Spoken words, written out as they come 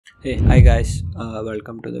Hi guys,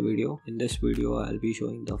 welcome to the video. In this video I'll be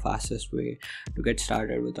showing the fastest way to get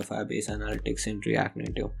started with the Firebase analytics in React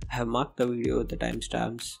Native. I have marked the video with the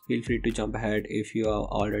timestamps. Feel free to jump ahead if you are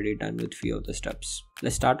already done with few of the steps.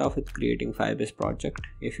 Let's start off with creating Firebase project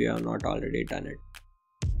if you have not already done it.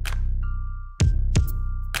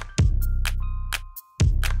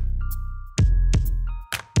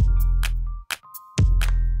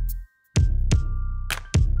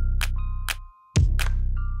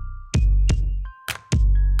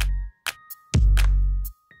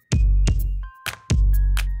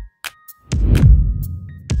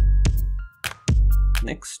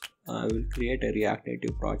 Next, I will create a React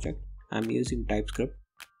Native project. I'm using TypeScript,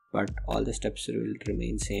 but all the steps will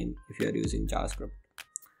remain same if you are using JavaScript.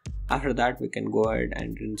 After that, we can go ahead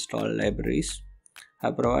and install libraries.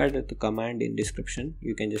 I provided the command in description.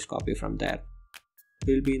 You can just copy from there.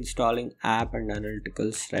 We'll be installing app and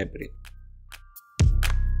analytics library.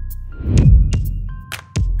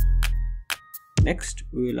 Next,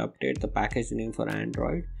 we will update the package name for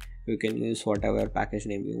Android. You can use whatever package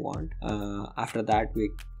name you want. After that,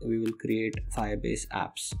 we will create Firebase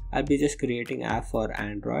apps. I'll be just creating app for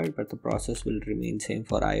Android, but the process will remain same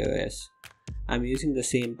for iOS. I'm using the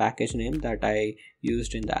same package name that I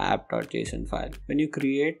used in the app.json file. When you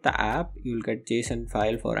create the app, you'll get JSON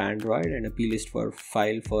file for Android and a plist for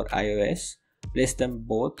file for iOS. Place them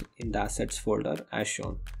both in the assets folder as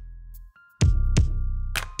shown.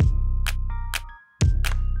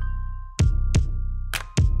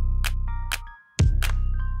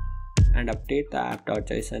 And update the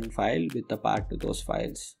app.json file with the path to those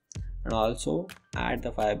files, and also add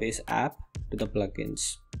the Firebase app to the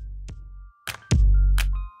plugins.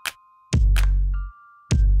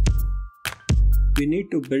 We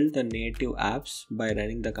need to build the native apps by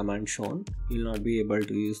running the command shown. You'll not be able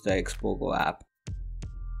to use the Expogo app.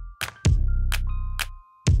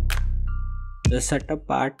 The setup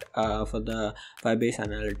part for the Firebase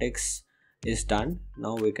analytics is done.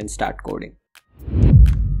 Now we can start coding.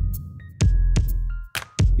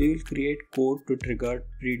 We will create code to trigger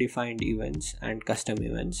predefined events and custom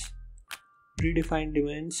events. Predefined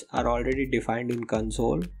events are already defined in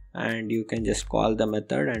console, and you can just call the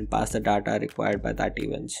method and pass the data required by that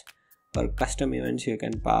events. For custom events, you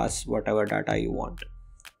can pass whatever data you want.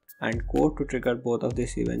 And code to trigger both of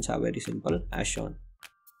these events are very simple as shown.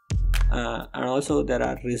 And also there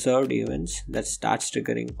are reserved events that starts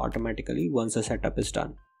triggering automatically once the setup is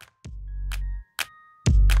done.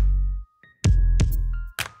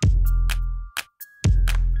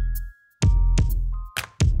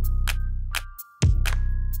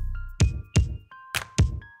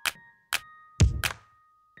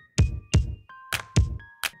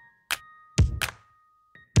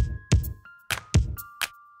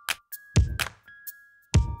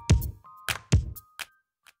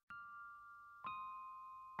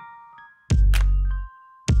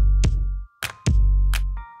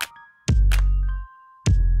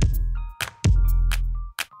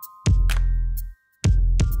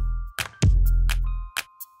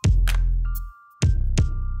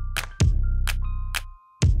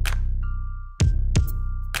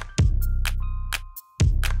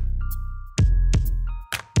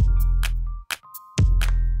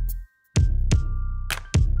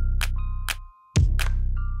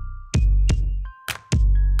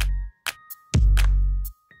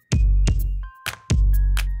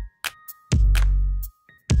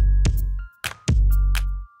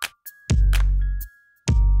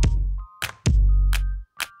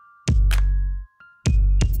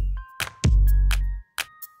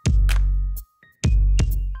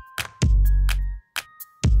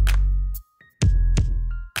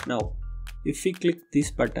 Now, if we click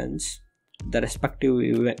these buttons, the respective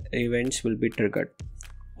events will be triggered.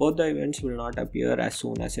 Both the events will not appear as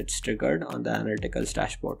soon as it's triggered on the analytics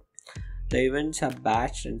dashboard. The events are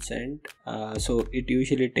batched and sent, so it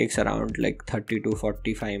usually takes around like 30 to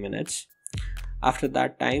 45 minutes. After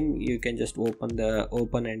that time, you can just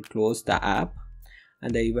open and close the app,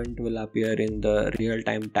 and the event will appear in the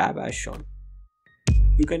real-time tab as shown.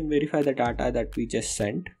 You can verify the data that we just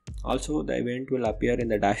sent. Also, the event will appear in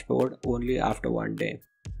the dashboard only after 1 day.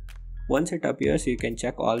 Once it appears, you can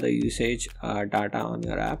check all the usage data on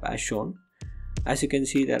your app as shown. As you can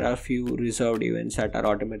see, there are few reserved events that are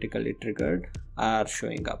automatically triggered are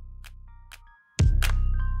showing up.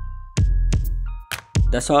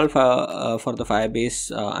 That's all for the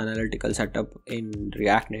Firebase analytical setup in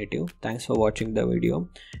React Native. Thanks for watching the video.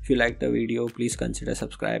 If you like the video, please consider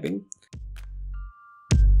subscribing.